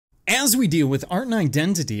As we deal with art and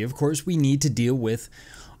identity, of course, we need to deal with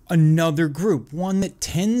another group, one that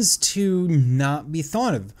tends to not be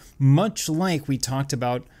thought of. Much like we talked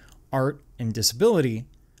about art and disability,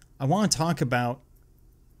 I want to talk about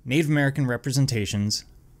Native American representations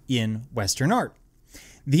in Western art.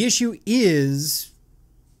 The issue is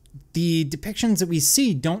the depictions that we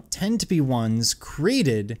see don't tend to be ones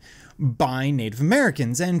created by Native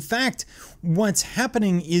Americans. And in fact, what's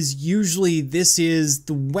happening is usually this is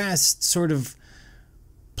the West sort of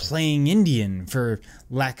playing Indian, for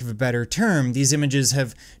lack of a better term. These images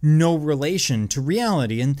have no relation to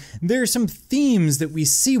reality, and there are some themes that we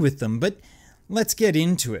see with them, but let's get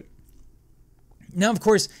into it. Now, of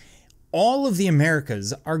course, all of the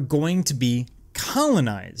Americas are going to be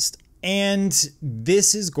colonized, and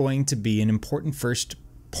this is going to be an important first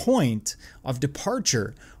point of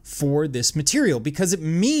departure for this material, because it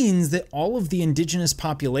means that all of the indigenous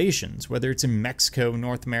populations, whether it's in Mexico,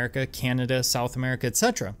 North America, Canada, South America,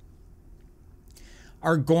 etc.,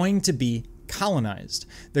 are going to be colonized.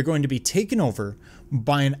 They're going to be taken over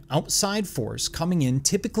by an outside force coming in,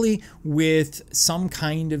 typically with some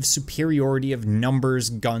kind of superiority of numbers,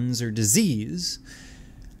 guns, or disease,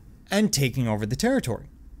 and taking over the territory.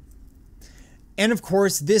 And of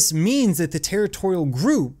course, this means that the territorial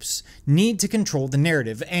groups need to control the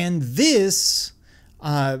narrative. And this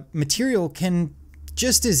material can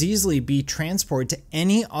just as easily be transported to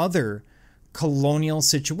any other colonial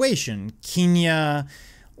situation, Kenya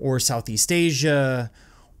or Southeast Asia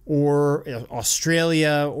or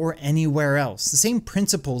Australia or anywhere else. The same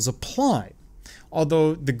principles apply,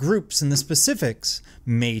 although the groups and the specifics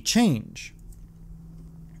may change.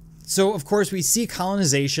 So, of course, we see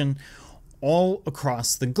colonization all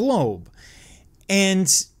across the globe.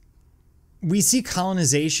 And we see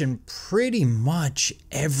colonization pretty much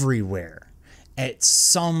everywhere at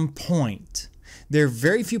some point. There are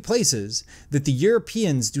very few places that the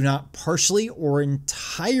Europeans do not partially or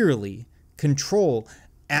entirely control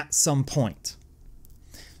at some point.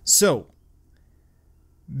 So,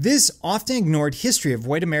 this often ignored history of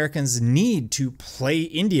white Americans' need to play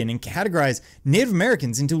Indian and categorize Native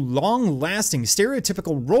Americans into long-lasting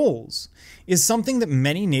stereotypical roles is something that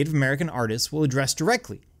many Native American artists will address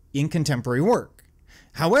directly in contemporary work.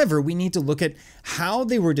 However, we need to look at how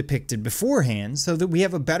they were depicted beforehand so that we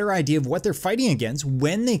have a better idea of what they're fighting against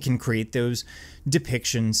when they can create those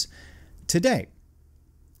depictions today.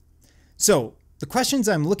 So, the questions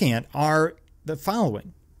I'm looking at are the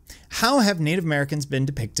following. How have Native Americans been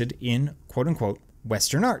depicted in quote-unquote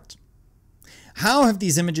Western art? How have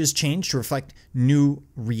these images changed to reflect new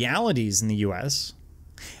realities in the US?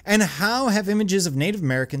 And how have images of Native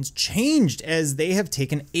Americans changed as they have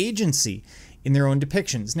taken agency in their own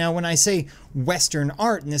depictions? Now, when I say Western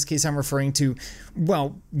art, in this case I'm referring to,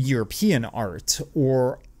 well, European art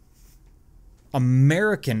or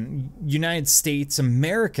American, United States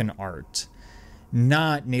American art,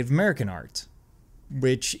 not Native American art,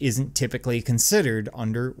 which isn't typically considered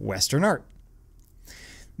under Western art.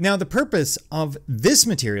 Now, the purpose of this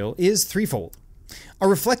material is threefold. A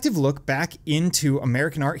reflective look back into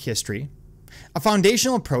American art history, a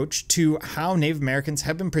foundational approach to how Native Americans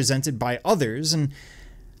have been presented by others and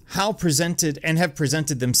how presented and have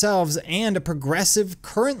presented themselves, and a progressive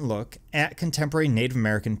current look at contemporary Native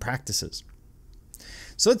American practices.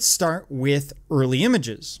 So let's start with early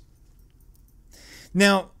images.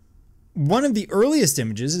 Now, one of the earliest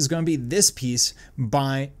images is going to be this piece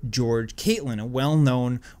by George Catlin, a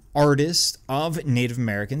well-known artist of Native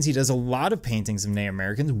Americans. He does a lot of paintings of Native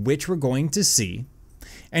Americans, which we're going to see.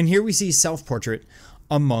 And here we see self-portrait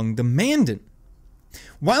among the Mandan.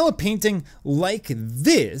 While a painting like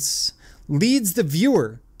this leads the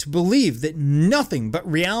viewer to believe that nothing but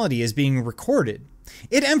reality is being recorded,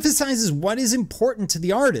 it emphasizes what is important to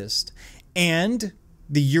the artist and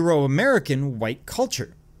the Euro-American white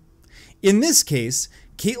culture. In this case,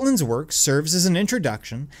 Catlin's work serves as an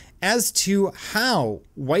introduction as to how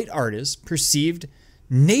white artists perceived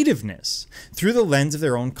nativeness through the lens of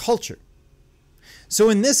their own culture.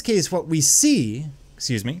 So in this case, what we see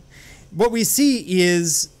is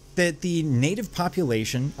that the native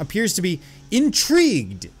population appears to be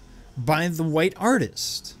intrigued by the white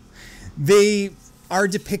artist. They are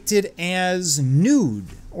depicted as nude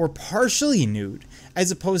or partially nude, as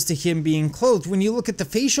opposed to him being clothed. When you look at the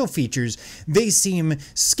facial features, they seem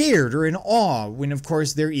scared or in awe, when of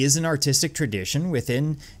course there is an artistic tradition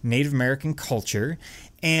within Native American culture,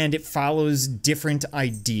 and it follows different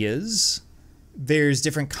ideas. There's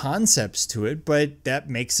different concepts to it, but that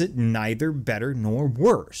makes it neither better nor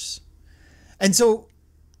worse. And so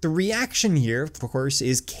the reaction here, of course,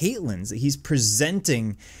 is Catlin's, that he's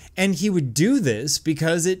presenting And he would do this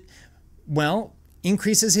because it, well,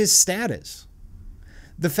 increases his status.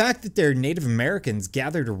 The fact that there are Native Americans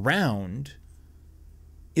gathered around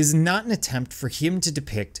is not an attempt for him to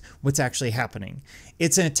depict what's actually happening.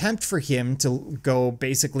 It's an attempt for him to go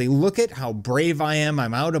basically, look at how brave I am.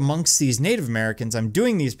 I'm out amongst these Native Americans. I'm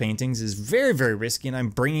doing these paintings. It's very, very risky, and I'm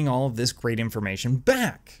bringing all of this great information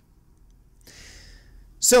back.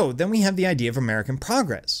 So then we have the idea of American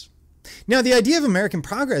progress. Now, the idea of American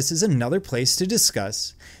progress is another place to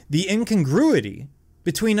discuss the incongruity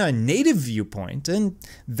between a native viewpoint and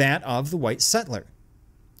that of the white settler.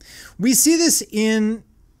 We see this in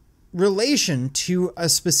relation to a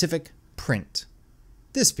specific print.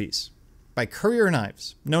 This piece by Currier and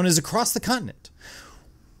Ives, known as Across the Continent.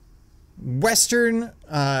 Western,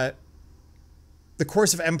 the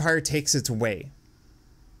course of empire takes its way.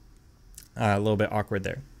 A little bit awkward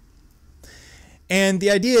there. And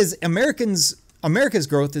the idea is America's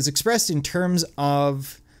growth is expressed in terms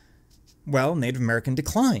of, well, Native American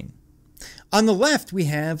decline. On the left, we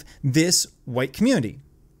have this white community,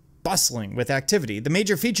 bustling with activity. The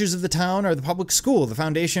major features of the town are the public school, the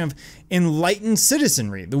foundation of enlightened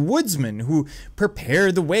citizenry, the woodsmen who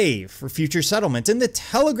prepare the way for future settlement, and the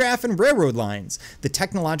telegraph and railroad lines, the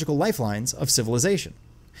technological lifelines of civilization.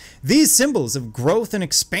 These symbols of growth and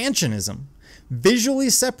expansionism visually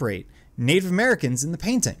separate Native Americans in the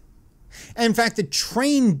painting. And in fact, the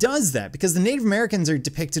train does that because the Native Americans are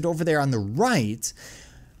depicted over there on the right,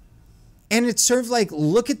 and it's sort of like,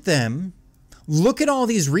 look at them. Look at all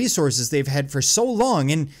these resources they've had for so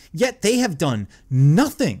long, and yet they have done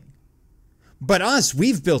nothing. But us,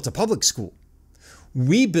 we've built a public school.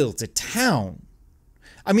 We built a town.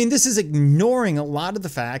 I mean, this is ignoring a lot of the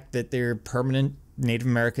fact that they're permanent Native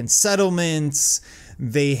American settlements.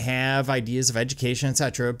 They have ideas of education,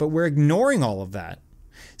 etc. But we're ignoring all of that,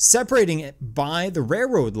 separating it by the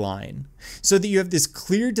railroad line so that you have this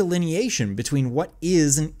clear delineation between what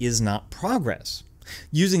is and is not progress,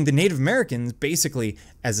 using the Native Americans basically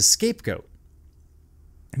as a scapegoat.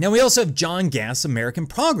 Now we also have John Gass' American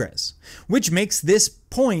Progress, which makes this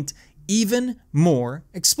point even more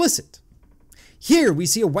explicit. Here we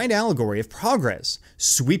see a white allegory of progress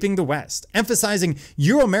sweeping the West, emphasizing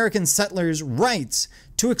Euro-American settlers' rights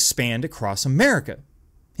to expand across America.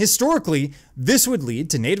 Historically, this would lead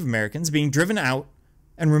to Native Americans being driven out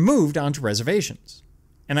and removed onto reservations,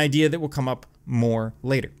 an idea that will come up more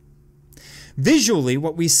later. Visually,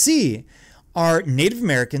 what we see are Native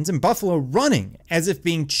Americans in Buffalo running as if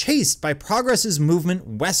being chased by Progress's movement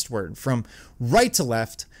westward, from right to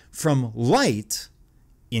left, from light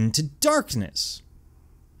into darkness.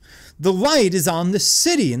 The light is on the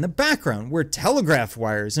city in the background, where telegraph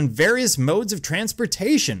wires and various modes of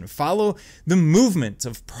transportation follow the movement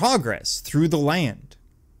of progress through the land.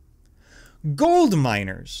 Gold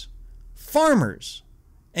miners, farmers,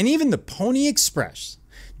 and even the Pony Express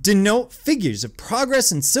denote figures of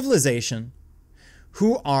progress and civilization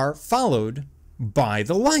who are followed by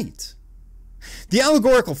the light. The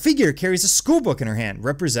allegorical figure carries a schoolbook in her hand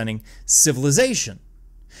representing civilization.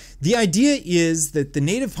 The idea is that the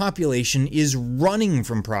native population is running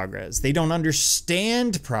from progress. They don't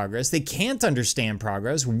understand progress. They can't understand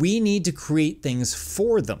progress. We need to create things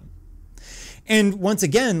for them. And once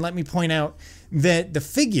again, let me point out that the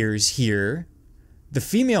figures here, the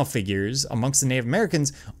female figures amongst the Native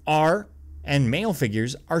Americans and male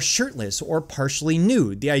figures are shirtless or partially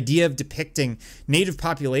nude. The idea of depicting native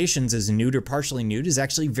populations as nude or partially nude is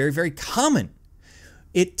actually very, very common.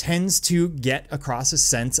 It tends to get across a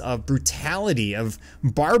sense of brutality, of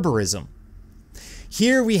barbarism.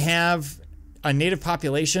 Here we have a native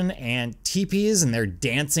population and teepees, and they're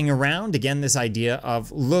dancing around. Again, this idea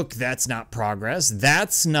of, look, that's not progress.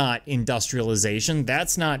 That's not industrialization.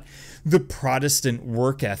 That's not the Protestant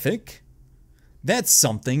work ethic. That's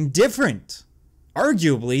something different.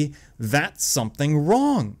 Arguably, that's something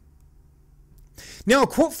wrong. Now, a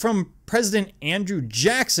quote from President Andrew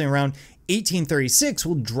Jackson around 1836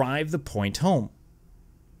 will drive the point home.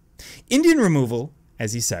 Indian removal,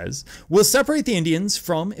 as he says, will separate the Indians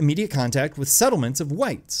from immediate contact with settlements of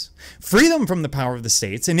whites, free them from the power of the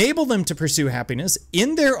states, enable them to pursue happiness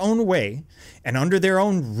in their own way and under their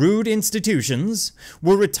own rude institutions,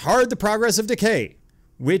 will retard the progress of decay,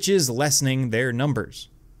 which is lessening their numbers.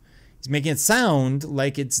 He's making it sound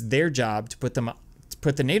like it's their job to put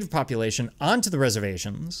the native population onto the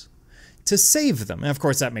reservations to save them. And of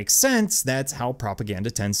course, that makes sense. That's how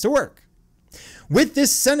propaganda tends to work. With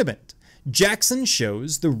this sentiment, Jackson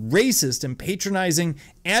shows the racist and patronizing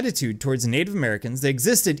attitude towards Native Americans that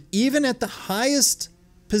existed even at the highest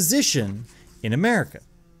position in America.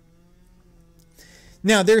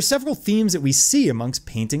 Now, there are several themes that we see amongst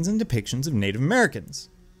paintings and depictions of Native Americans,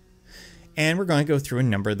 and we're going to go through a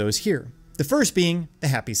number of those here. The first being the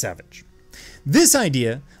happy savage. This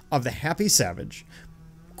idea of the happy savage,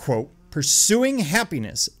 quote, pursuing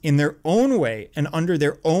happiness in their own way and under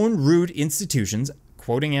their own rude institutions,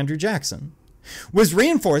 quoting Andrew Jackson, was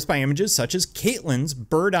reinforced by images such as Caitlin's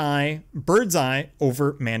bird's eye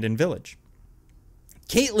over Mandan Village.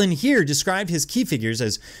 Caitlin here described his key figures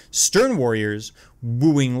as stern warriors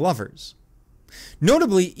wooing lovers.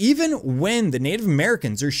 Notably, even when the Native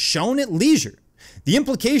Americans are shown at leisure, the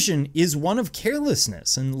implication is one of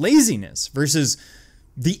carelessness and laziness versus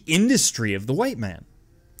the industry of the white man.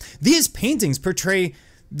 These paintings portray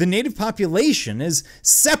the native population as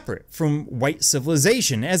separate from white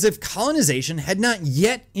civilization, as if colonization had not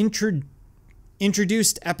yet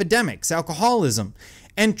introduced epidemics, alcoholism,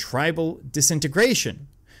 and tribal disintegration,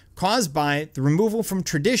 caused by the removal from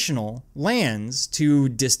traditional lands to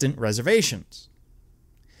distant reservations.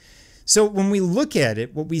 So when we look at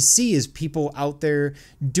it, what we see is people out there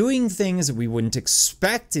doing things that we wouldn't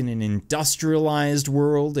expect in an industrialized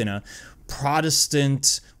world, in a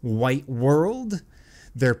Protestant white world.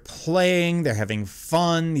 They're playing, they're having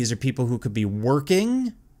fun. These are people who could be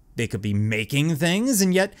working, they could be making things,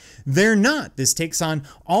 and yet they're not. This takes on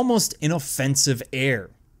almost an offensive air.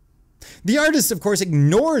 The artist, of course,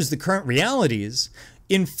 ignores the current realities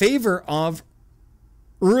in favor of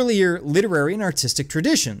earlier literary and artistic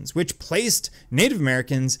traditions, which placed Native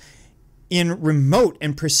Americans in remote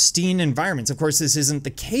and pristine environments. Of course, this isn't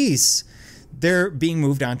the case. They're being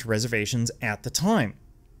moved onto reservations at the time.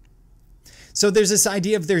 So there's this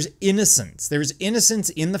idea of there's innocence. There's innocence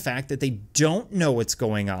in the fact that they don't know what's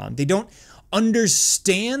going on. They don't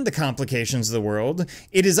understand the complications of the world.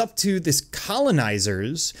 It is up to this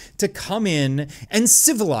colonizers to come in and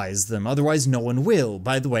civilize them. Otherwise, no one will.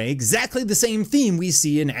 By the way, exactly the same theme we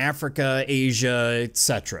see in Africa, Asia,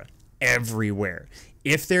 etc. Everywhere.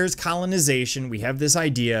 If there's colonization, we have this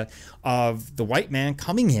idea of the white man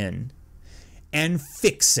coming in and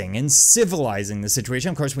fixing and civilizing the situation.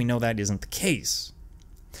 Of course, we know that isn't the case.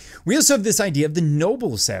 We also have this idea of the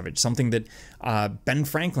noble savage, something that Ben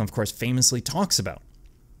Franklin, of course, famously talks about.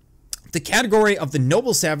 The category of the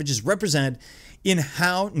noble savage is represented in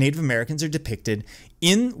how Native Americans are depicted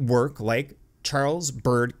in work like Charles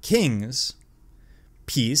Bird King's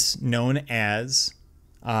piece known as,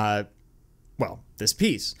 this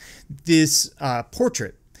piece, this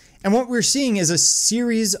portrait. And what we're seeing is a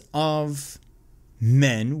series of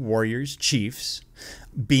men, warriors, chiefs,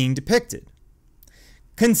 being depicted.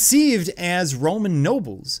 Conceived as Roman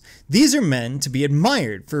nobles, these are men to be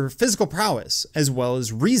admired for physical prowess as well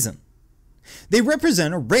as reason. They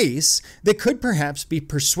represent a race that could perhaps be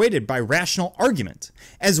persuaded by rational argument,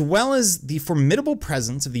 as well as the formidable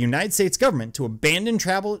presence of the United States government to abandon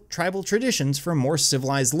tribal traditions for a more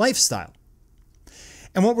civilized lifestyle.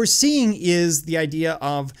 And what we're seeing is the idea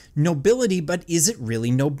of nobility, but is it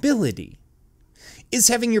really nobility? Is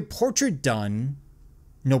having your portrait done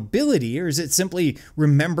nobility, or is it simply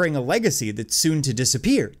remembering a legacy that's soon to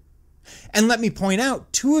disappear? And let me point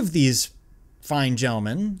out, two of these fine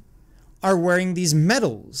gentlemen are wearing these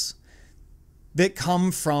medals that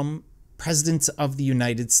come from presidents of the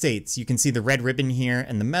United States. You can see the red ribbon here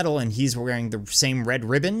and the medal, and he's wearing the same red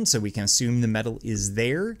ribbon, so we can assume the medal is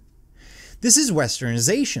there. This is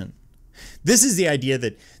westernization. This is the idea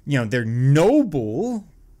that, they're noble.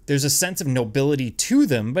 There's a sense of nobility to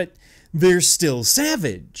them, but they're still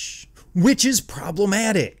savage, which is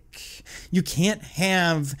problematic. You can't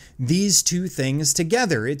have these two things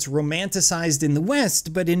together. It's romanticized in the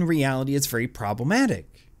West, but in reality, it's very problematic.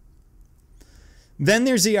 Then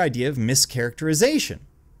there's the idea of mischaracterization.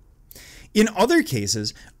 In other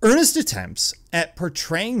cases, earnest attempts at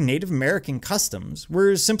portraying Native American customs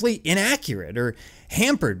were simply inaccurate or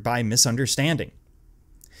hampered by misunderstanding.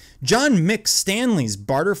 John Mick Stanley's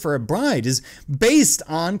Barter for a Bride is based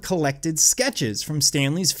on collected sketches from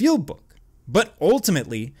Stanley's field book, but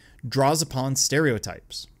ultimately draws upon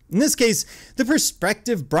stereotypes. In this case, the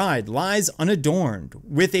prospective bride lies unadorned,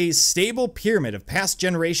 with a stable pyramid of past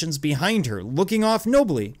generations behind her, looking off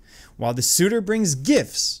nobly, while the suitor brings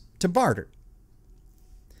gifts to barter.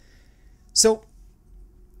 So,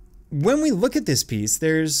 when we look at this piece,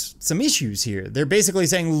 there's some issues here. They're basically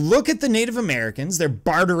saying, look at the Native Americans, they're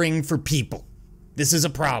bartering for people. This is a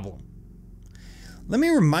problem. Let me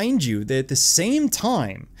remind you that at the same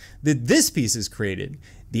time that this piece is created,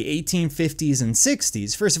 the 1850s and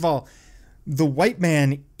 60s, first of all, the white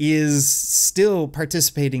man is still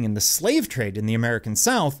participating in the slave trade in the American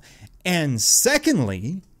South, and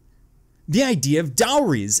secondly, The idea of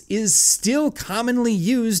dowries is still commonly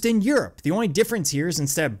used in Europe. The only difference here is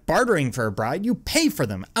instead of bartering for a bride, you pay for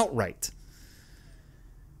them outright.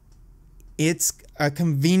 It's a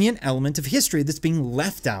convenient element of history that's being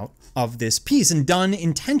left out of this piece and done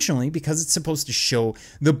intentionally because it's supposed to show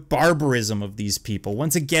the barbarism of these people.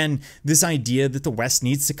 Once again, this idea that the West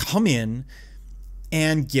needs to come in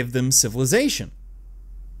and give them civilization.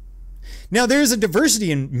 Now, there is a diversity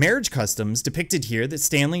in marriage customs depicted here that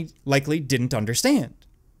Stanley likely didn't understand.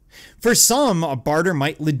 For some, a barter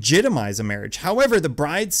might legitimize a marriage. However, the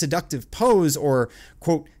bride's seductive pose or,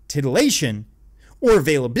 quote, titillation or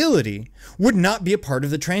availability would not be a part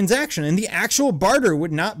of the transaction, and the actual barter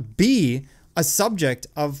would not be a subject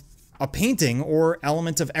of a painting or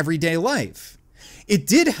element of everyday life. It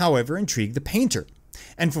did, however, intrigue the painter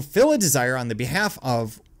and fulfill a desire on the behalf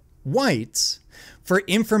of whites for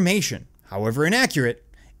information, however inaccurate,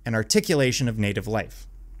 and articulation of native life.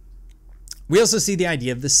 We also see the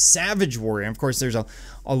idea of the savage warrior. Of course, there's a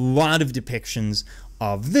lot of depictions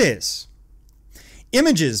of this.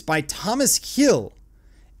 Images by Thomas Hill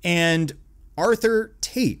and Arthur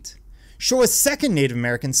Tate show a second Native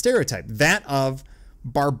American stereotype, that of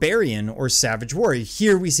barbarian or savage warrior.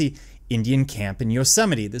 Here we see Indian camp in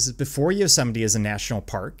Yosemite. This is before Yosemite is a national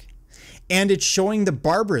park. And it's showing the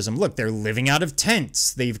barbarism. Look, they're living out of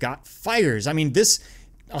tents. They've got fires. I mean, this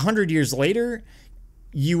 100 years later,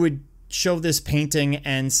 you would show this painting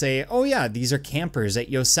and say, oh yeah, these are campers at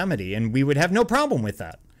Yosemite, and we would have no problem with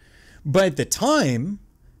that. But at the time,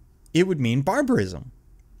 it would mean barbarism.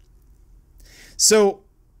 So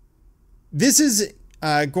this is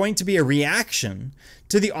going to be a reaction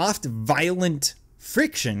to the oft violent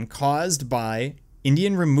friction caused by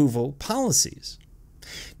Indian removal policies.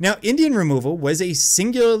 Now, Indian removal was a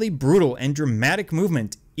singularly brutal and dramatic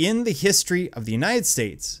movement in the history of the United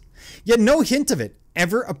States, yet no hint of it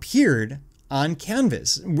ever appeared on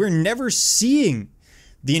canvas. We're never seeing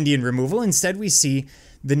the Indian removal. Instead, we see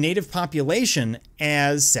the native population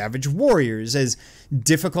as savage warriors, as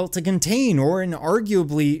difficult to contain, or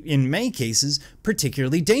arguably, in many cases,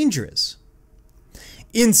 particularly dangerous.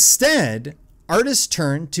 Instead, artists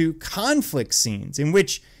turned to conflict scenes in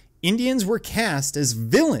which Indians were cast as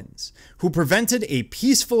villains who prevented a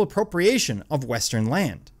peaceful appropriation of Western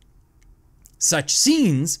land. Such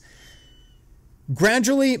scenes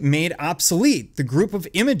gradually made obsolete the group of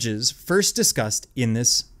images first discussed in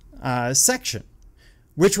this section,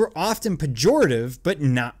 which were often pejorative but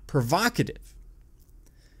not provocative.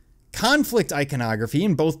 Conflict iconography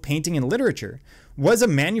in both painting and literature was a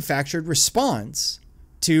manufactured response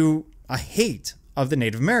to a hate of the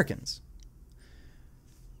Native Americans.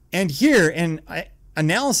 And here, an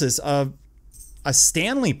analysis of a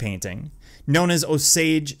Stanley painting known as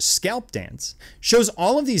Osage Scalp Dance shows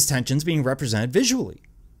all of these tensions being represented visually.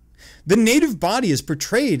 The native body is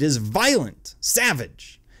portrayed as violent,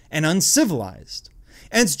 savage, and uncivilized,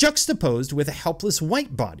 and it's juxtaposed with a helpless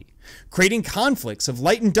white body, creating conflicts of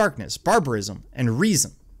light and darkness, barbarism, and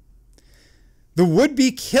reason. The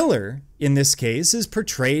would-be killer, in this case, is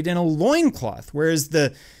portrayed in a loincloth, whereas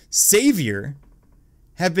the savior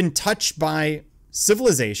have been touched by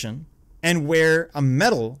civilization and wear a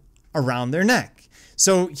medal around their neck.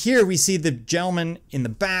 So here we see the gentleman in the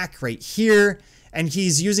back right here, and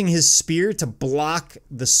he's using his spear to block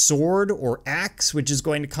the sword or axe, which is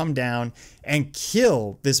going to come down and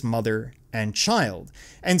kill this mother and child.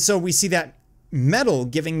 And so we see that medal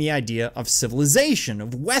giving the idea of civilization, of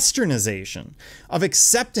westernization, of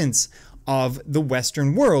acceptance of the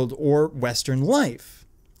Western world or Western life.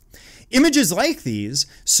 Images like these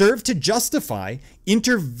serve to justify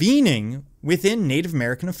intervening within Native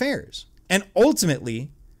American affairs and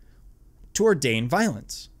ultimately to ordain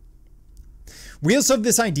violence. We also have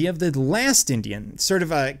this idea of the last Indian, sort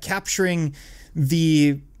of capturing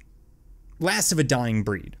the last of a dying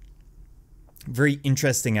breed. Very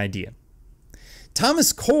interesting idea.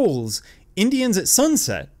 Thomas Cole's Indians at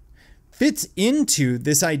Sunset fits into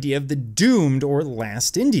this idea of the doomed or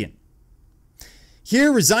last Indian.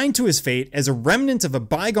 Here, resigned to his fate as a remnant of a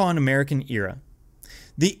bygone American era,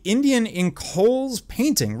 the Indian in Cole's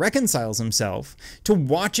painting reconciles himself to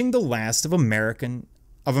watching the last of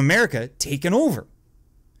America taken over.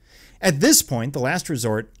 At this point, the last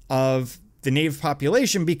resort of the native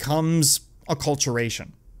population becomes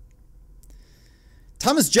acculturation.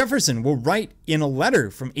 Thomas Jefferson will write in a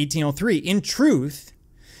letter from 1803, in truth,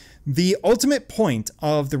 the ultimate point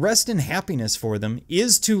of the rest and happiness for them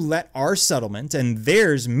is to let our settlement and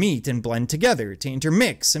theirs meet and blend together, to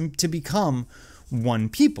intermix and to become one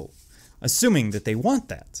people, assuming that they want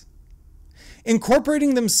that.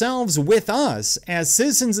 Incorporating themselves with us as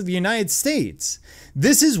citizens of the United States,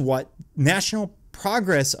 This is what national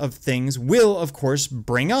progress of things will, of course,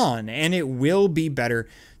 bring on, and it will be better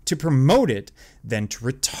to promote it than to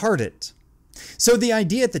retard it. So the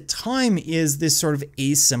idea at the time is this sort of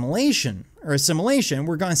assimilation or assimilation.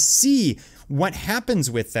 We're going to see what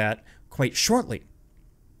happens with that quite shortly.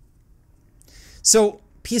 So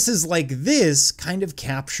pieces like this kind of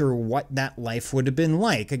capture what that life would have been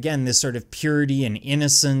like. Again, this sort of purity and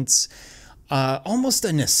innocence, almost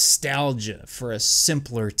a nostalgia for a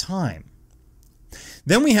simpler time.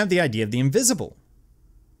 Then we have the idea of the invisible.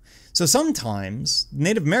 So sometimes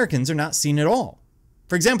Native Americans are not seen at all.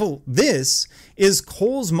 For example, this is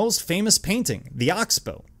Cole's most famous painting, the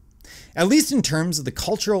Oxbow. At least in terms of the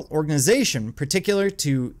cultural organization particular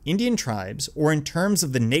to Indian tribes, or in terms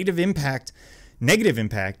of the negative impact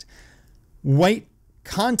white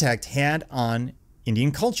contact had on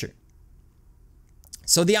Indian culture.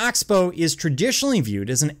 So the Oxbow is traditionally viewed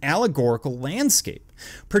as an allegorical landscape,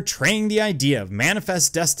 portraying the idea of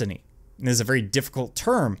manifest destiny. It is a very difficult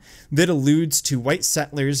term that alludes to white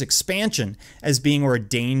settlers' expansion as being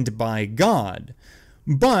ordained by God,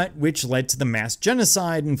 but which led to the mass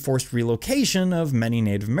genocide and forced relocation of many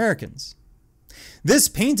Native Americans. This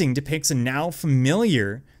painting depicts a now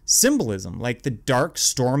familiar symbolism, like the dark,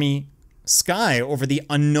 stormy sky over the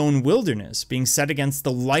unknown wilderness being set against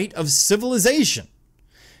the light of civilization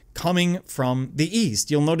coming from the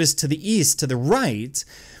east. You'll notice to the east, to the right,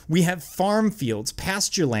 we have farm fields,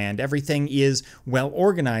 pasture land. Everything is well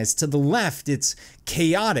organized. To the left, it's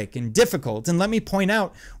chaotic and difficult. And let me point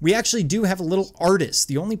out, we actually do have a little artist.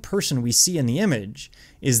 The only person we see in the image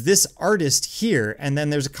is this artist here. And then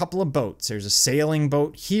there's a couple of boats. There's a sailing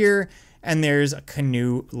boat here, and there's a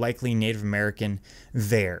canoe, likely Native American,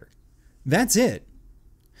 there. That's it.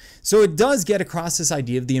 So it does get across this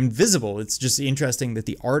idea of the invisible. It's just interesting that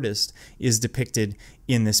the artist is depicted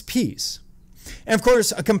in this piece. And of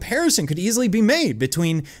course, a comparison could easily be made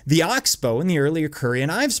between the Oxbow and the earlier Curry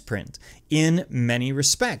and Ives print in many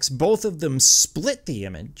respects. Both of them split the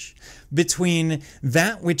image between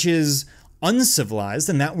that which is uncivilized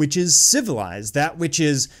and that which is civilized, that which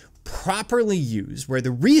is properly used, where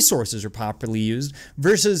the resources are properly used,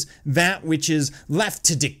 versus that which is left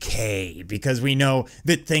to decay, because we know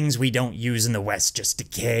that things we don't use in the West just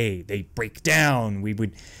decay. They break down.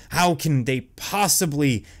 How can they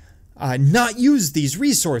possibly not use these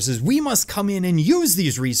resources? We must come in and use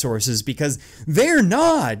these resources because they're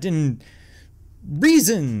not, and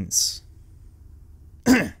reasons.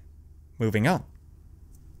 Moving on.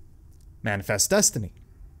 Manifest destiny.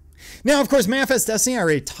 Now, of course, manifest destiny I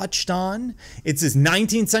already touched on. It's this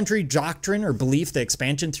 19th century doctrine or belief that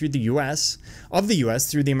expansion through the U.S.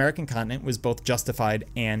 through the American continent was both justified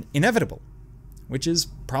and inevitable, which is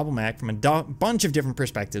problematic from a bunch of different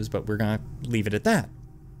perspectives, but we're going to leave it at that.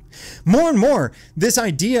 More and more, this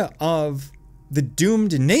idea of the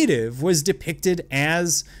doomed native was depicted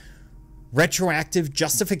as retroactive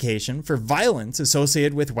justification for violence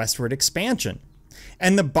associated with westward expansion,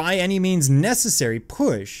 and the by any means necessary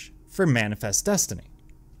push for manifest destiny.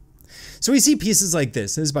 So we see pieces like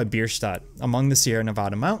this. This is by Bierstadt, Among the Sierra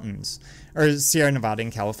Nevada Mountains, or Sierra Nevada in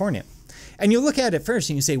California. And you look at it first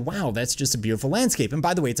and you say, wow, that's just a beautiful landscape. And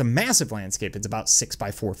by the way, it's a massive landscape. It's about 6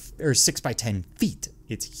 by 4 or 6 by 10 feet.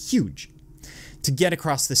 It's huge to get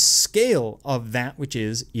across the scale of that which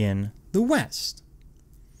is in the West.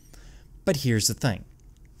 But here's the thing.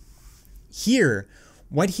 Here,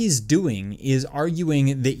 what he's doing is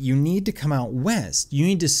arguing that you need to come out west. You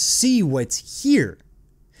need to see what's here.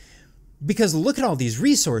 Because look at all these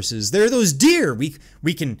resources. There are those deer.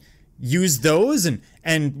 We can use those,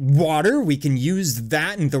 and water. We can use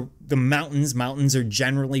that, and the mountains. Mountains are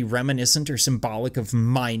generally reminiscent or symbolic of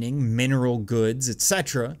mining, mineral goods,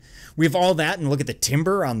 etc. We have all that, and look at the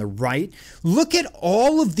timber on the right. Look at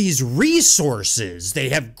all of these resources. They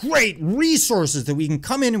have great resources that we can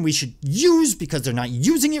come in and we should use because they're not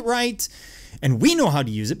using it right. And we know how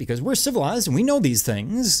to use it because we're civilized and we know these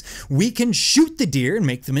things. We can shoot the deer and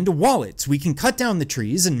make them into wallets. We can cut down the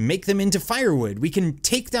trees and make them into firewood. We can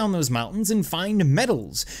take down those mountains and find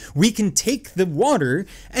metals. We can take the water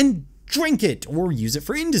and drink it or use it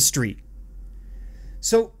for industry.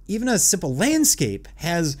 So even a simple landscape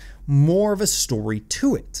has more of a story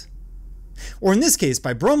to it. Or in this case,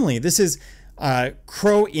 by Bromley, this is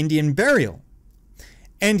Crow Indian Burial.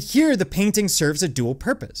 And here the painting serves a dual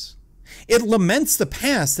purpose. It laments the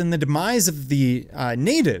past and the demise of the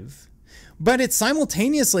native, but it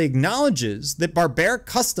simultaneously acknowledges that barbaric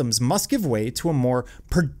customs must give way to a more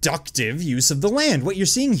productive use of the land. What you're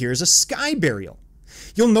seeing here is a sky burial.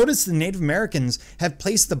 You'll notice the Native Americans have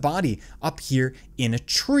placed the body up here in a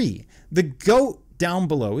tree. The goat down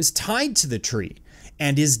below is tied to the tree.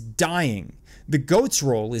 and is dying. The goat's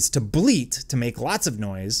role is to bleat, to make lots of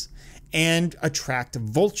noise, and attract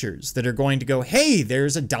vultures that are going to go, hey,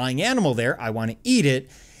 there's a dying animal there, I want to eat it.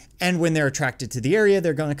 And when they're attracted to the area,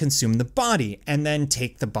 they're going to consume the body and then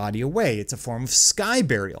take the body away. It's a form of sky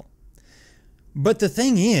burial. But the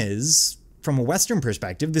thing is, from a Western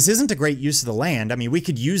perspective, this isn't a great use of the land. I mean, we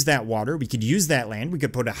could use that water, we could use that land, we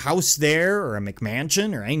could put a house there or a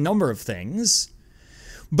McMansion or any number of things.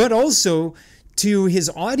 But also, to his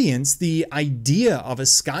audience, the idea of a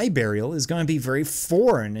sky burial is going to be very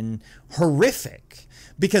foreign and horrific.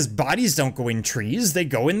 Because bodies don't go in trees, they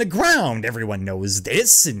go in the ground. Everyone knows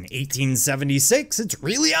this. In 1876, it's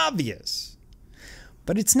really obvious.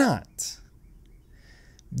 But it's not.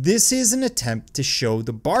 This is an attempt to show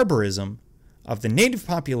the barbarism of the native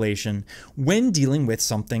population when dealing with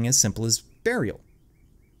something as simple as burial.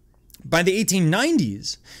 By the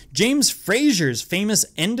 1890s, James Frazier's famous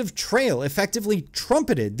End of Trail effectively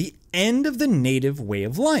trumpeted the end of the native way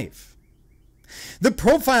of life. The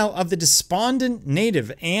profile of the despondent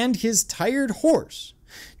native and his tired horse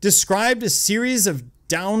described a series of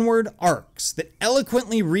downward arcs that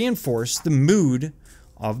eloquently reinforced the mood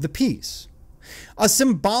of the piece. A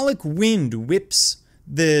symbolic wind whips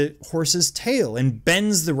the horse's tail and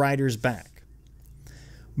bends the rider's back.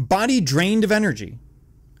 Body drained of energy,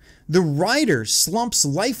 the rider slumps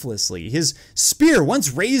lifelessly, his spear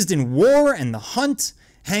once raised in war and the hunt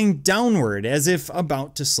hang downward as if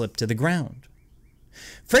about to slip to the ground.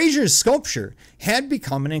 Frazier's sculpture had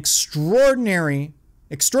become an extraordinarily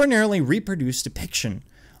reproduced depiction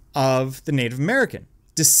of the Native American,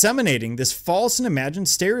 disseminating this false and imagined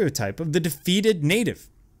stereotype of the defeated native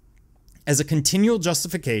as a continual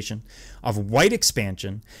justification of white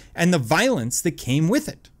expansion and the violence that came with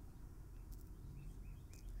it.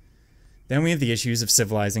 Then we have the issues of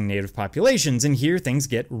civilizing native populations, and here things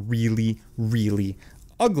get really, really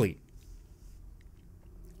ugly.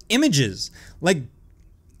 Images like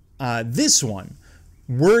this one,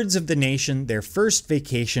 Words of the Nation, Their First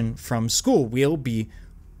Vacation from School, will be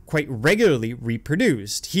quite regularly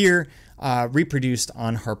reproduced. Here, reproduced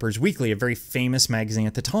on Harper's Weekly, a very famous magazine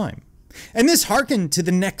at the time. And this hearkened to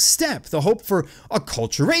the next step, the hope for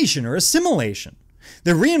acculturation or assimilation,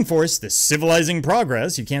 that reinforced the civilizing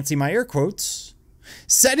progress, you can't see my air quotes,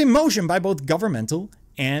 set in motion by both governmental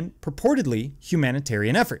and purportedly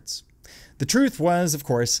humanitarian efforts. The truth was, of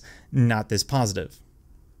course, not this positive.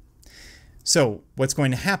 So, what's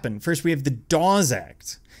going to happen? First, we have the Dawes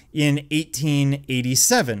Act in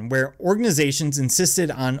 1887, where organizations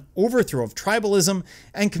insisted on overthrow of tribalism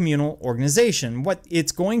and communal organization. What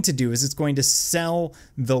it's going to do is it's going to sell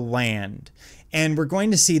the land. And we're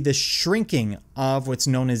going to see the shrinking of what's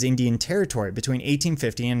known as Indian Territory between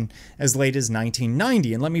 1850 and as late as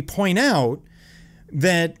 1990. And let me point out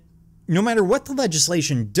that no matter what the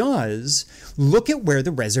legislation does, look at where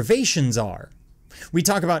the reservations are. We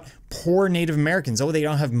talk about poor Native Americans. Oh, they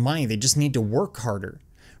don't have money. They just need to work harder.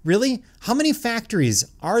 Really? How many factories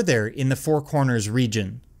are there in the Four Corners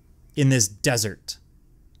region in this desert?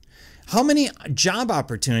 How many job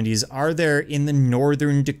opportunities are there in the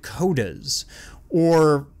northern Dakotas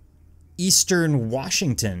or eastern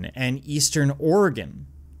Washington and eastern Oregon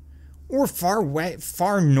or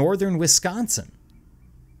far northern Wisconsin?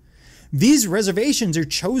 These reservations are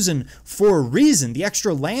chosen for a reason. The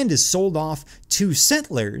extra land is sold off to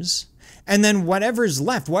settlers, and then whatever's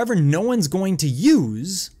left, whatever no one's going to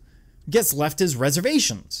use, gets left as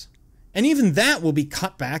reservations. And even that will be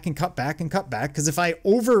cut back and cut back and cut back, because if I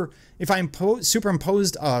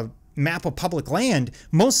superimposed a map of public land,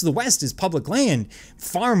 most of the West is public land,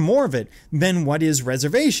 far more of it than what is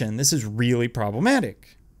reservation. This is really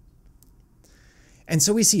problematic. And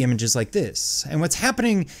so we see images like this. And what's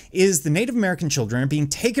happening is the Native American children are being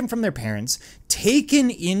taken from their parents, taken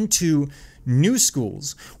into new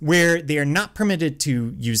schools where they are not permitted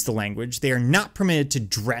to use the language. They are not permitted to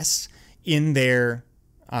dress in their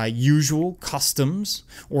usual customs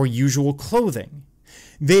or usual clothing.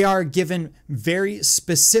 They are given very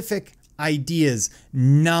specific ideas,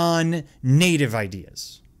 non-native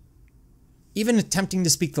ideas. Even attempting to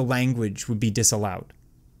speak the language would be disallowed.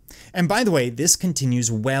 And by the way, this continues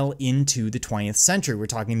well into the 20th century. We're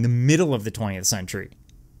talking the middle of the 20th century.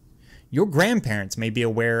 Your grandparents may be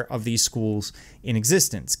aware of these schools in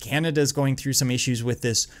existence. Canada is going through some issues with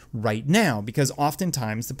this right now because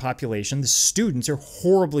oftentimes the population, the students, are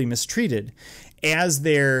horribly mistreated as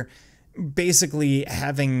they're basically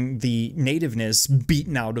having the nativeness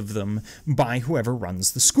beaten out of them by whoever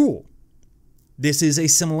runs the school. This is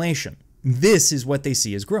assimilation. This is what they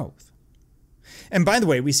see as growth. And by the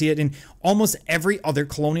way, we see it in almost every other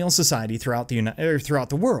colonial society throughout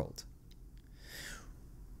the world.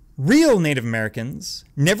 Real Native Americans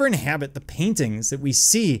never inhabit the paintings that we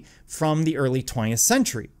see from the early 20th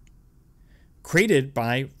century, created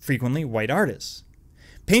by frequently white artists.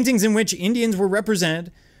 Paintings in which Indians were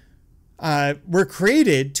represented were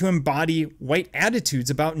created to embody white attitudes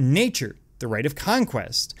about nature, the right of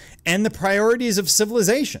conquest, and the priorities of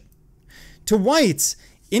civilization. To whites,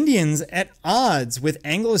 Indians at odds with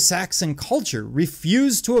Anglo-Saxon culture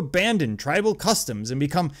refused to abandon tribal customs and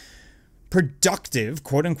become productive,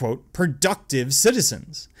 quote unquote, productive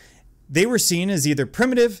citizens. They were seen as either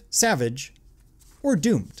primitive, savage, or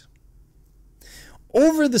doomed.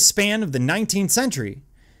 Over the span of the 19th century,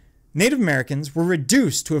 Native Americans were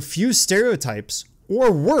reduced to a few stereotypes or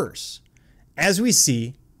worse, as we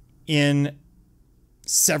see in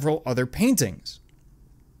several other paintings.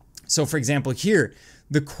 So, for example, here,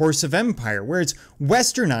 the Course of Empire, where it's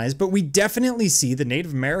westernized, but we definitely see the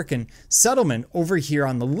Native American settlement over here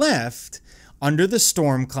on the left, under the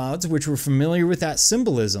storm clouds, which we're familiar with that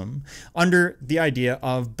symbolism, under the idea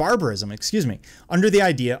of barbarism, under the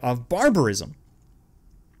idea of barbarism.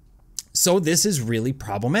 So this is really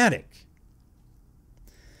problematic.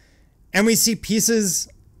 And we see pieces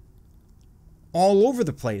all over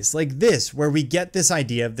the place, like this, where we get this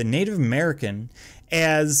idea of the Native American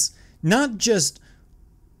as not just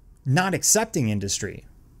not accepting industry,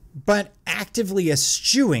 but actively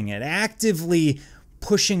eschewing it, actively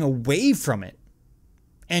pushing away from it,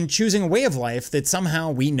 and choosing a way of life that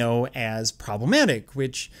somehow we know as problematic,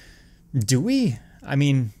 which, do we? I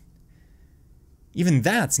mean, even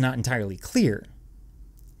that's not entirely clear.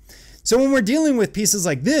 So when we're dealing with pieces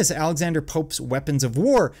like this, Alexander Pope's Weapons of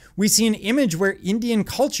War, we see an image where Indian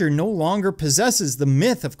culture no longer possesses the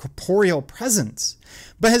myth of corporeal presence,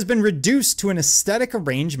 but has been reduced to an aesthetic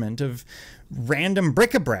arrangement of random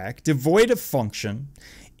bric-a-brac devoid of function,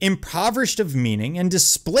 impoverished of meaning, and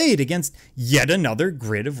displayed against yet another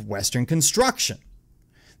grid of Western construction.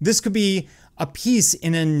 This could be a piece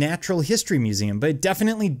in a natural history museum, but it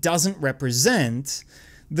definitely doesn't represent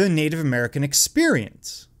the Native American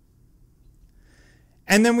experience.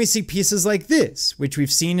 And then we see pieces like this, which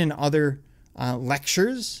we've seen in other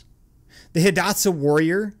lectures, the Hidatsa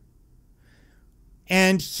warrior.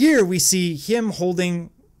 And here we see him holding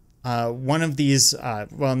one of these,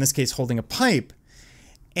 well, in this case, holding a pipe.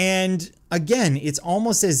 And again, it's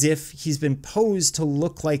almost as if he's been posed to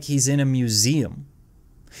look like he's in a museum.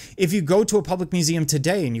 If you go to a public museum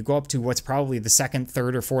today and you go up to what's probably the second,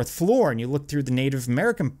 third, or fourth floor and you look through the Native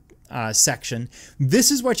American section,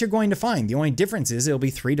 this is what you're going to find. The only difference is it'll be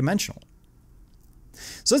three-dimensional.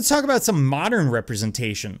 So let's talk about some modern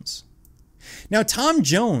representations. Now, Tom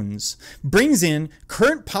Jones brings in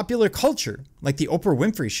current popular culture, like the Oprah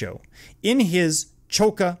Winfrey Show, in his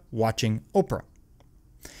Choka Watching Oprah.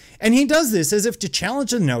 And he does this as if to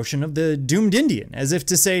challenge the notion of the doomed Indian, as if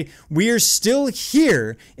to say, we are still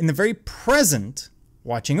here in the very present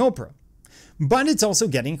watching Oprah. But it's also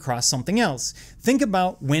getting across something else. Think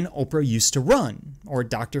about when Oprah used to run, or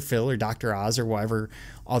Dr. Phil or Dr. Oz or whatever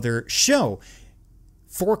other show.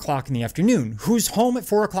 4 o'clock in the afternoon. Who's home at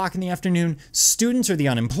 4 o'clock in the afternoon? Students or the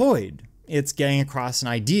unemployed. It's getting across an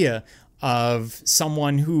idea of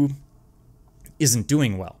someone who isn't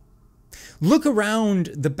doing well. Look around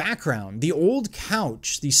the background. The old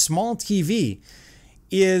couch, the small TV,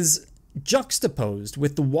 is juxtaposed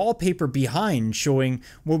with the wallpaper behind showing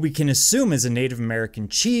what we can assume is a Native American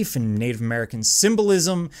chief and Native American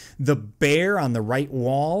symbolism, the bear on the right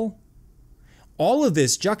wall. All of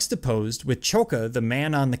this juxtaposed with Choka, the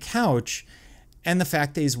man on the couch, and the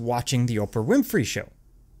fact that he's watching the Oprah Winfrey Show.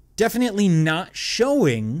 Definitely not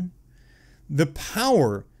showing the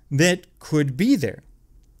power that could be there.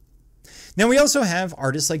 Now we also have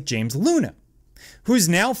artists like James Luna, whose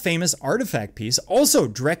now famous artifact piece also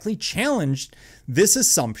directly challenged this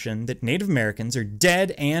assumption that Native Americans are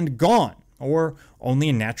dead and gone, or only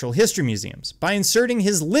in natural history museums, by inserting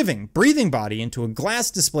his living, breathing body into a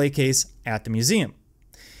glass display case at the museum.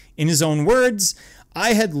 In his own words,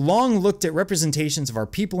 I had long looked at representations of our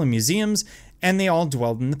people in museums, and they all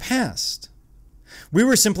dwelled in the past. We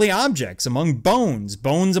were simply objects among bones,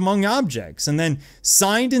 bones among objects, and then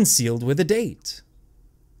signed and sealed with a date.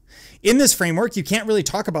 In this framework, you can't really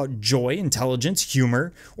talk about joy, intelligence,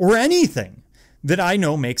 humor, or anything that I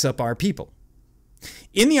know makes up our people.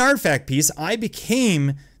 In the artifact piece, I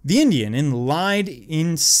became the Indian and lied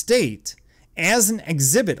in state as an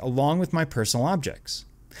exhibit along with my personal objects.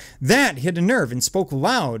 That hit a nerve and spoke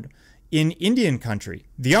loud in Indian country,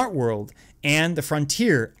 the art world, and the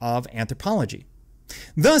frontier of anthropology.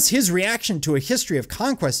 Thus, his reaction to a history of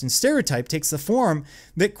conquest and stereotype takes the form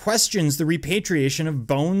that questions the repatriation of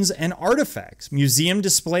bones and artifacts, museum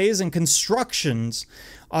displays, and constructions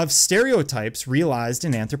of stereotypes realized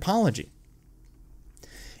in anthropology.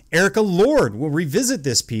 Erica Lord will revisit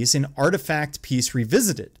this piece in Artifact Piece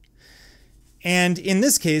Revisited, and in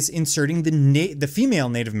this case, inserting the female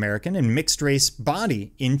Native American and mixed race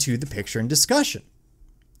body into the picture and discussion.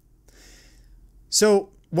 So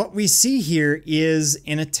what we see here is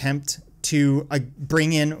an attempt to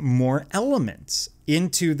bring in more elements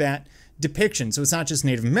into that depiction. So it's not just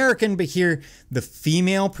Native American, but here the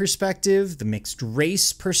female perspective, the mixed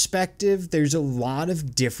race perspective. There's a lot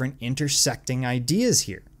of different intersecting ideas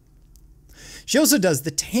here. She also does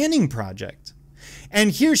the tanning project.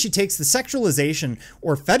 And here she takes the sexualization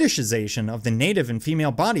or fetishization of the native and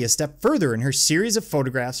female body a step further in her series of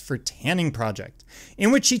photographs for Tanning Project, in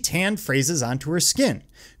which she tanned phrases onto her skin,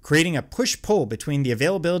 creating a push-pull between the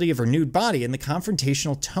availability of her nude body and the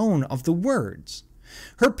confrontational tone of the words.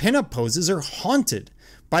 Her pinup poses are haunted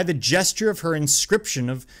by the gesture of her inscription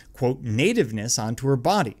of, quote, nativeness onto her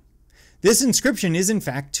body. This inscription is in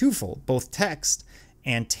fact twofold, both text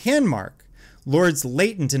and tan mark, Lord's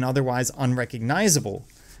latent and otherwise unrecognizable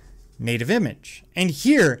native image. And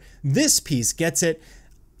here, this piece gets at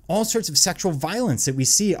all sorts of sexual violence that we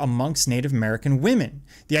see amongst Native American women.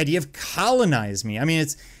 The idea of colonize me. I mean,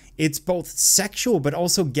 it's both sexual, but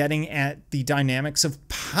also getting at the dynamics of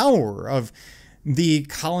power, of the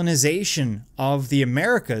colonization of the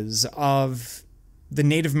Americas, of the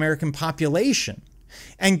Native American population,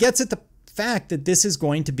 and gets at the fact that this is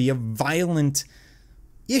going to be a violent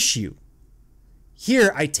issue.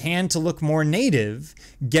 Here, I tan to look more native,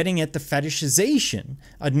 getting at the fetishization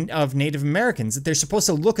of Native Americans, that they're supposed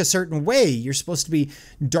to look a certain way. You're supposed to be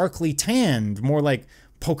darkly tanned, more like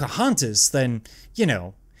Pocahontas than, you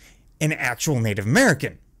know, an actual Native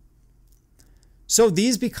American. So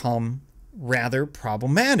these become rather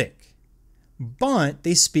problematic, but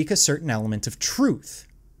they speak a certain element of truth.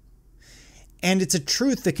 And it's a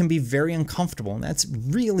truth that can be very uncomfortable, and that's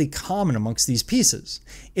really common amongst these pieces.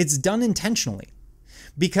 It's done intentionally,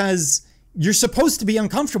 because you're supposed to be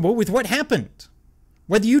uncomfortable with what happened.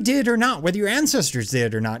 Whether you did or not, whether your ancestors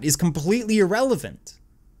did or not, is completely irrelevant.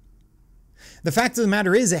 The fact of the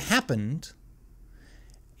matter is, it happened,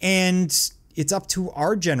 and it's up to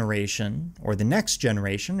our generation, or the next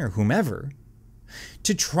generation, or whomever,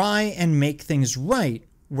 to try and make things right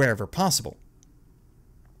wherever possible.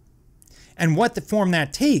 And what the form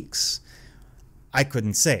that takes, I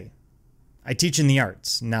couldn't say. I teach in the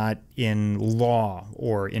arts, not in law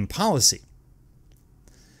or in policy.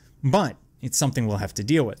 But it's something we'll have to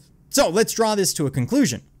deal with. So let's draw this to a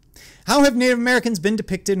conclusion. How have Native Americans been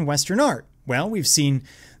depicted in Western art? Well, we've seen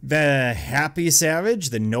the happy savage,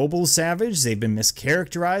 the noble savage. They've been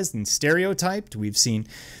mischaracterized and stereotyped. We've seen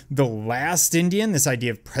the last Indian, this idea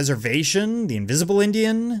of preservation, the invisible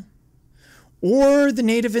Indian, or the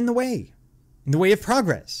native in the way of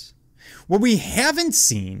progress. What we haven't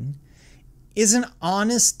seen is an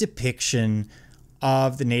honest depiction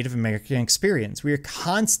of the Native American experience. We are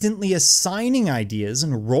constantly assigning ideas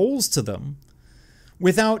and roles to them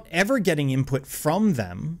without ever getting input from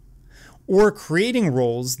them or creating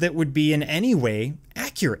roles that would be in any way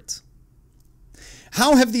accurate.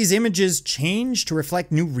 How have these images changed to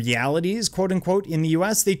reflect new realities, quote unquote, in the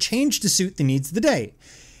US? They change to suit the needs of the day.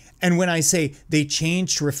 And when I say they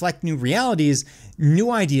change to reflect new realities,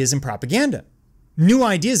 new ideas and propaganda. New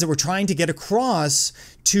ideas that we're trying to get across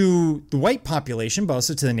to the white population, but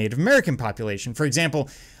also to the Native American population. For example,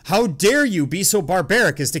 how dare you be so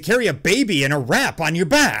barbaric as to carry a baby in a wrap on your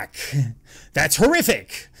back? That's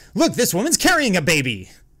horrific. Look, this woman's carrying a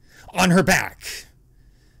baby on her back.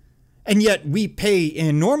 And yet we pay an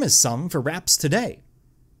enormous sum for wraps today.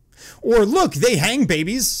 Or look, they hang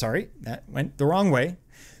babies. Sorry, that went the wrong way.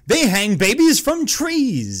 They hang babies from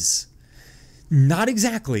trees. Not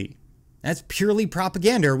exactly. That's purely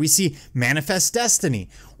propaganda. Or we see Manifest Destiny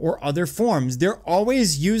or other forms. They're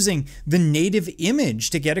always using the native image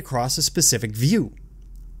to get across a specific view.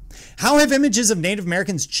 How have images of Native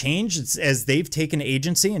Americans changed as they've taken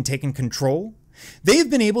agency and taken control? They've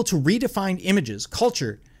been able to redefine images,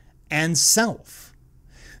 culture, and self.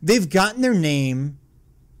 They've gotten their name,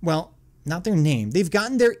 well, not their name. They've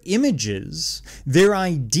gotten their images, their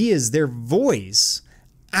ideas, their voice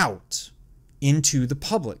out into the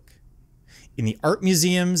public, in the art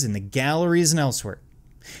museums, in the galleries, and elsewhere.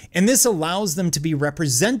 And this allows them to be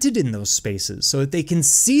represented in those spaces so that they can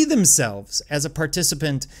see themselves as a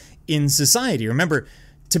participant in society. Remember,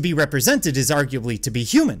 to be represented is arguably to be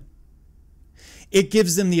human. It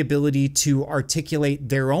gives them the ability to articulate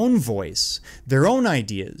their own voice, their own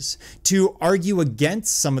ideas, to argue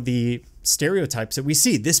against some of the stereotypes that we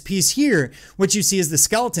see. This piece here, what you see is the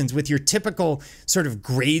skeletons with your typical sort of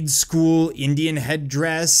grade school Indian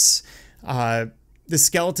headdress, the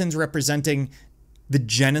skeletons representing the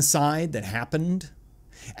genocide that happened.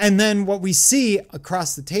 And then what we see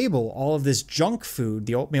across the table, all of this junk food,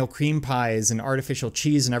 the oatmeal cream pies and artificial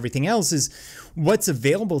cheese and everything else, is what's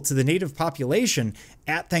available to the native population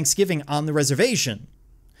at Thanksgiving on the reservation.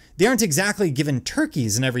 They aren't exactly given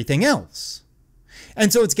turkeys and everything else.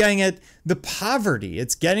 And so it's getting at the poverty.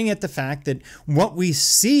 It's getting at the fact that what we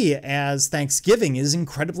see as Thanksgiving is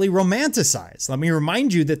incredibly romanticized. Let me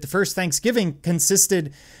remind you that the first Thanksgiving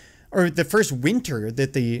consisted, or the first winter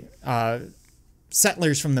that the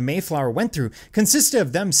settlers from the Mayflower went through, consisted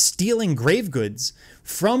of them stealing grave goods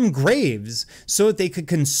from graves so that they could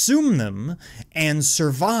consume them and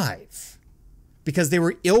survive, because they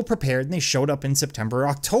were ill prepared and they showed up in September or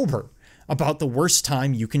October, about the worst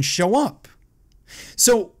time you can show up.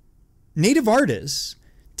 So native artists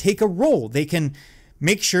take a role. They can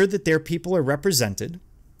make sure that their people are represented,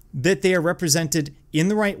 that they are represented in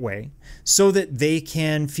the right way, so that they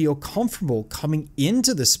can feel comfortable coming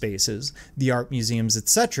into the spaces, the art museums,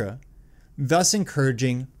 etc., thus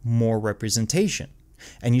encouraging more representation.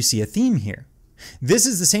 And you see a theme here. This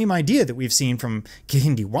is the same idea that we've seen from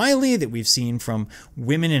Kehinde Wiley, that we've seen from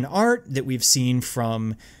women in art, that we've seen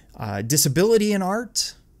from disability in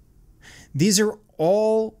art. These are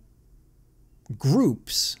all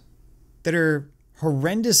groups that are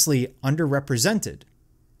horrendously underrepresented,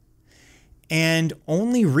 and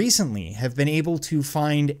only recently have been able to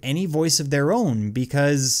find any voice of their own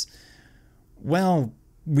because, well,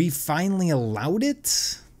 we finally allowed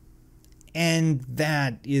it, and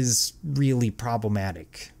that is really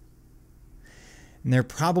problematic. And there are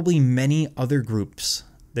probably many other groups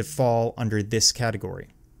that fall under this category.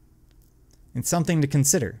 It's something to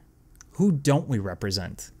consider. Who don't we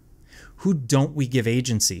represent? Who don't we give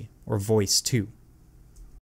agency or voice to?